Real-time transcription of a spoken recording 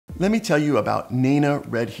Let me tell you about Nana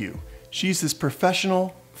Redhue. She's this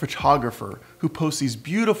professional photographer who posts these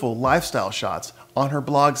beautiful lifestyle shots on her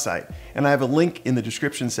blog site, and I have a link in the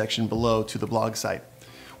description section below to the blog site.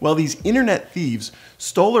 Well, these internet thieves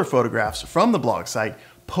stole her photographs from the blog site,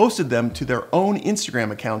 posted them to their own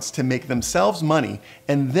Instagram accounts to make themselves money,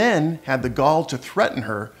 and then had the gall to threaten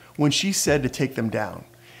her when she said to take them down.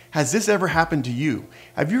 Has this ever happened to you?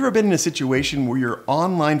 Have you ever been in a situation where your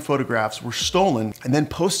online photographs were stolen and then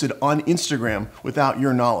posted on Instagram without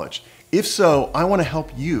your knowledge? If so, I want to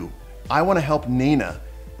help you. I want to help Nana.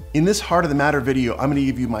 In this Heart of the Matter video, I'm going to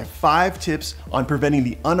give you my 5 tips on preventing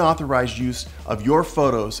the unauthorized use of your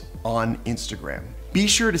photos on Instagram. Be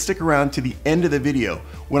sure to stick around to the end of the video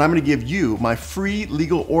when I'm going to give you my free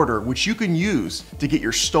legal order, which you can use to get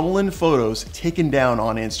your stolen photos taken down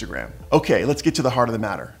on Instagram. Okay, let's get to the heart of the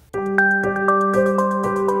matter.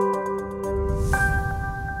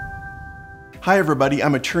 Hi everybody,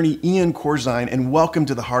 I'm attorney Ian Corzine and welcome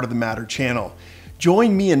to the Heart of the Matter channel.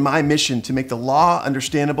 Join me in my mission to make the law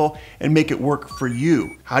understandable and make it work for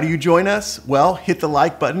you. How do you join us? Well, hit the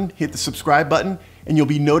like button, hit the subscribe button, and you'll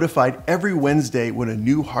be notified every Wednesday when a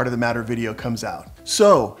new Heart of the Matter video comes out.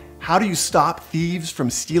 So, how do you stop thieves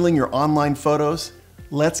from stealing your online photos?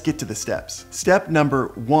 Let's get to the steps. Step number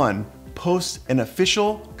 1, post an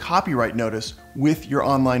official copyright notice with your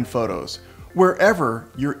online photos.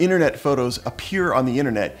 Wherever your internet photos appear on the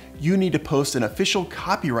internet, you need to post an official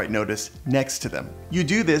copyright notice next to them. You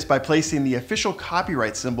do this by placing the official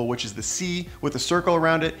copyright symbol, which is the C with a circle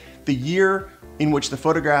around it, the year in which the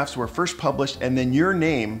photographs were first published, and then your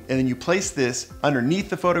name, and then you place this underneath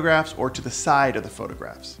the photographs or to the side of the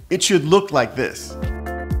photographs. It should look like this.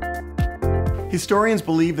 Historians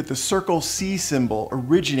believe that the circle C symbol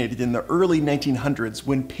originated in the early 1900s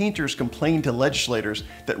when painters complained to legislators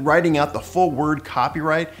that writing out the full word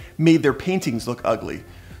copyright made their paintings look ugly.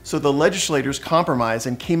 So the legislators compromised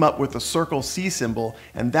and came up with the circle C symbol,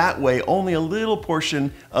 and that way only a little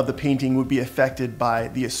portion of the painting would be affected by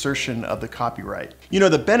the assertion of the copyright. You know,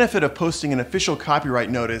 the benefit of posting an official copyright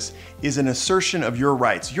notice is an assertion of your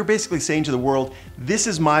rights. You're basically saying to the world, this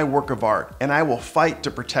is my work of art and I will fight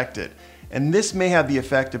to protect it. And this may have the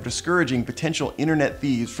effect of discouraging potential internet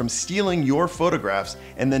thieves from stealing your photographs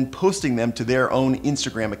and then posting them to their own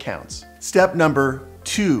Instagram accounts. Step number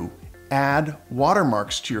 2, add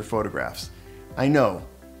watermarks to your photographs. I know,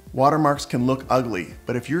 watermarks can look ugly,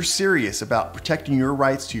 but if you're serious about protecting your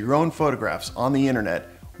rights to your own photographs on the internet,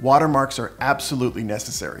 watermarks are absolutely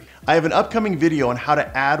necessary. I have an upcoming video on how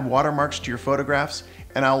to add watermarks to your photographs,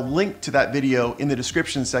 and I'll link to that video in the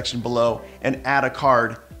description section below and add a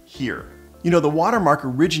card here. You know, the watermark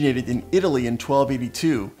originated in Italy in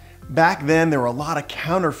 1282. Back then, there were a lot of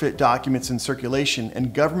counterfeit documents in circulation,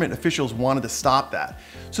 and government officials wanted to stop that.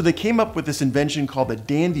 So they came up with this invention called the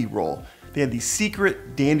dandy roll. They had these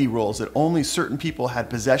secret dandy rolls that only certain people had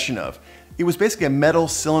possession of. It was basically a metal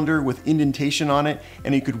cylinder with indentation on it,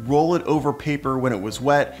 and you could roll it over paper when it was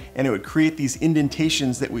wet, and it would create these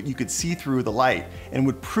indentations that you could see through the light and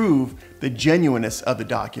would prove the genuineness of the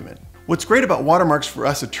document. What's great about watermarks for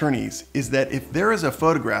us attorneys is that if there is a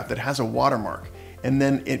photograph that has a watermark and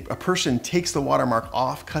then a person takes the watermark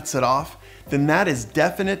off, cuts it off, then that is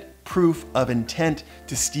definite proof of intent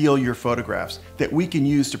to steal your photographs that we can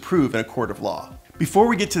use to prove in a court of law. Before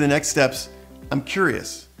we get to the next steps, I'm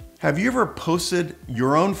curious, have you ever posted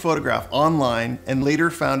your own photograph online and later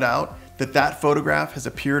found out that that photograph has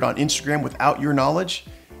appeared on Instagram without your knowledge?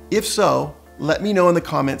 If so, let me know in the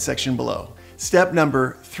comment section below. Step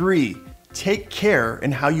number 3, take care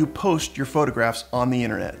in how you post your photographs on the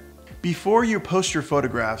internet. Before you post your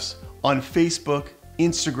photographs on Facebook,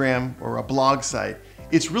 Instagram, or a blog site,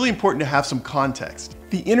 it's really important to have some context.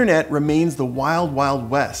 The internet remains the wild, wild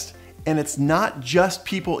west, and it's not just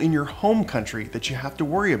people in your home country that you have to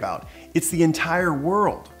worry about. It's the entire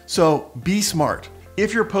world. So be smart.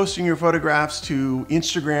 If you're posting your photographs to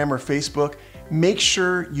Instagram or Facebook, make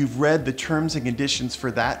sure you've read the terms and conditions for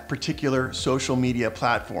that particular social media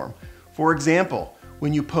platform. For example,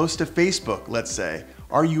 when you post to Facebook, let's say,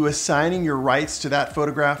 are you assigning your rights to that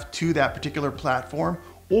photograph to that particular platform,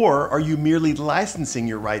 or are you merely licensing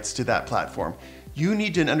your rights to that platform? You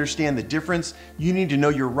need to understand the difference. You need to know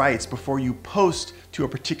your rights before you post to a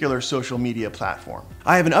particular social media platform.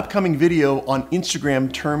 I have an upcoming video on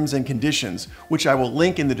Instagram terms and conditions, which I will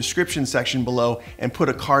link in the description section below and put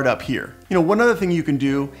a card up here. You know, one other thing you can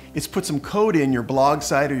do is put some code in your blog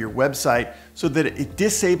site or your website so that it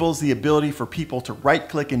disables the ability for people to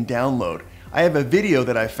right-click and download. I have a video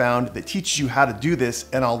that I found that teaches you how to do this,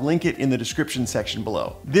 and I'll link it in the description section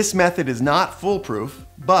below. This method is not foolproof,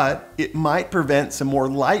 but it might prevent some more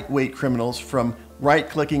lightweight criminals from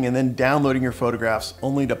right-clicking, and then downloading your photographs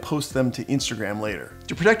only to post them to Instagram later.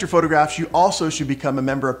 To protect your photographs, you also should become a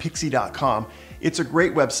member of Pixie.com. It's a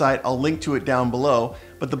great website. I'll link to it down below.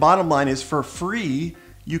 But the bottom line is, for free,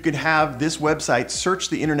 you can have this website search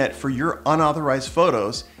the internet for your unauthorized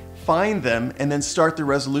photos, find them, and then start the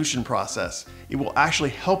resolution process. It will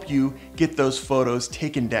actually help you get those photos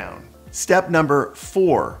taken down. Step number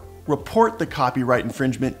 4, report the copyright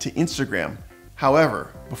infringement to Instagram.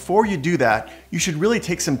 However, before you do that, you should really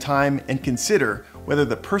take some time and consider whether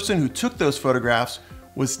the person who took those photographs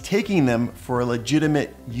was taking them for a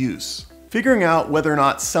legitimate use. Figuring out whether or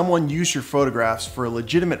not someone used your photographs for a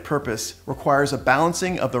legitimate purpose requires a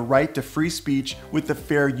balancing of the right to free speech with the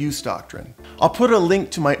fair use doctrine. I'll put a link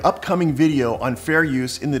to my upcoming video on fair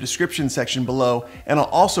use in the description section below, and I'll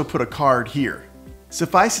also put a card here.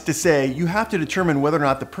 Suffice it to say, you have to determine whether or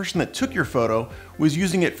not the person that took your photo was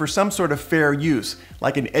using it for some sort of fair use,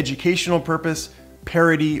 like an educational purpose,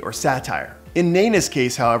 parody, or satire. In Naina's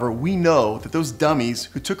case, however, we know that those dummies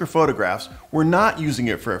who took her photographs were not using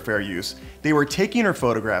it for a fair use. They were taking her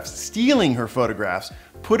photographs, stealing her photographs,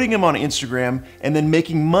 putting them on Instagram, and then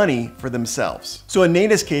making money for themselves. So in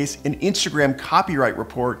Naina's case, an Instagram copyright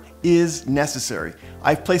report is necessary.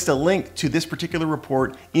 I've placed a link to this particular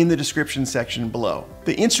report in the description section below.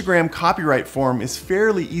 The Instagram copyright form is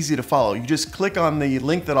fairly easy to follow. You just click on the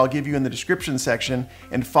link that I'll give you in the description section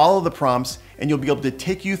and follow the prompts, and you'll be able to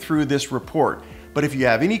take you through this report. But if you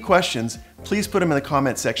have any questions, please put them in the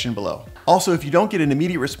comment section below. Also, if you don't get an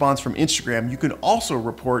immediate response from Instagram, you can also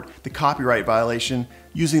report the copyright violation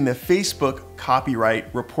using the Facebook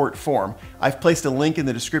copyright report form. I've placed a link in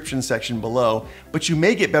the description section below, but you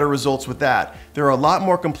may get better results with that. There are a lot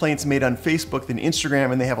more complaints made on Facebook than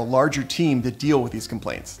Instagram, and they have a larger team to deal with these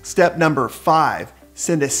complaints. Step number 5,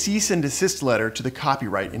 send a cease and desist letter to the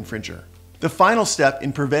copyright infringer. The final step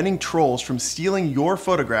in preventing trolls from stealing your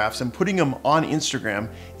photographs and putting them on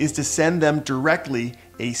Instagram is to send them directly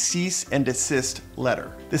a cease and desist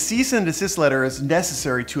letter. The cease and desist letter is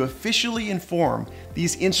necessary to officially inform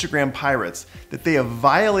these Instagram pirates that they have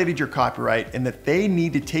violated your copyright and that they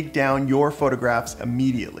need to take down your photographs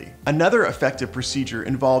immediately. Another effective procedure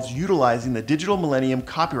involves utilizing the Digital Millennium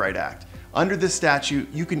Copyright Act. Under this statute,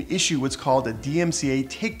 you can issue what's called a DMCA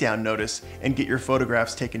takedown notice and get your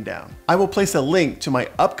photographs taken down. I will place a link to my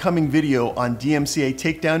upcoming video on DMCA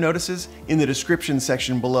takedown notices in the description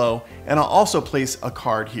section below, and I'll also place a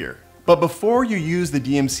card here. But before you use the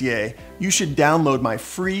DMCA, you should download my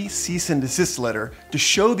free cease and desist letter to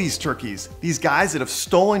show these turkeys, these guys that have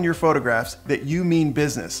stolen your photographs, that you mean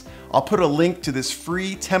business. I'll put a link to this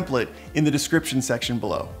free template in the description section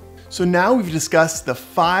below. So now we've discussed the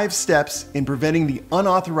 5 steps in preventing the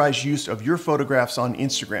unauthorized use of your photographs on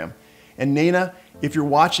Instagram. And Naina, if you're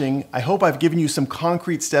watching, I hope I've given you some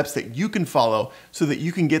concrete steps that you can follow so that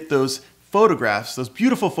you can get those photographs, those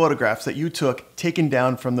beautiful photographs that you took, taken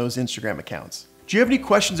down from those Instagram accounts. Do you have any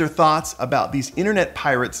questions or thoughts about these internet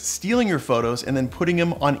pirates stealing your photos and then putting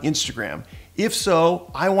them on Instagram? If so,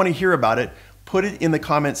 I want to hear about it. Put it in the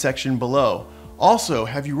comment section below. Also,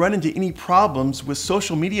 have you run into any problems with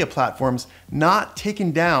social media platforms not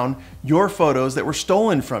taking down your photos that were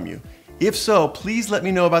stolen from you? If so, please let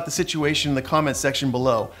me know about the situation in the comment section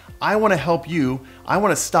below. I want to help you. I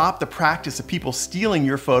want to stop the practice of people stealing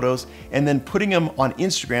your photos and then putting them on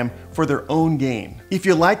Instagram for their own gain. If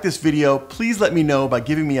you like this video, please let me know by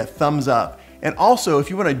giving me a thumbs up. And also, if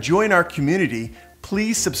you want to join our community,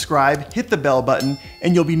 please subscribe, hit the bell button,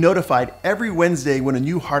 and you'll be notified every Wednesday when a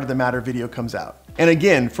new Heart of the Matter video comes out. And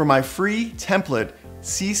again, for my free template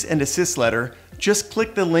cease and desist letter, just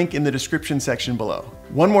click the link in the description section below.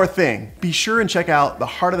 One more thing, be sure and check out the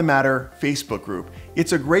Heart of the Matter Facebook group.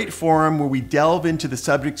 It's a great forum where we delve into the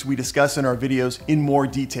subjects we discuss in our videos in more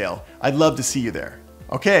detail. I'd love to see you there.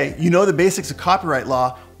 Okay, you know the basics of copyright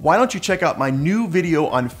law. Why don't you check out my new video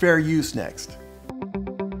on fair use next?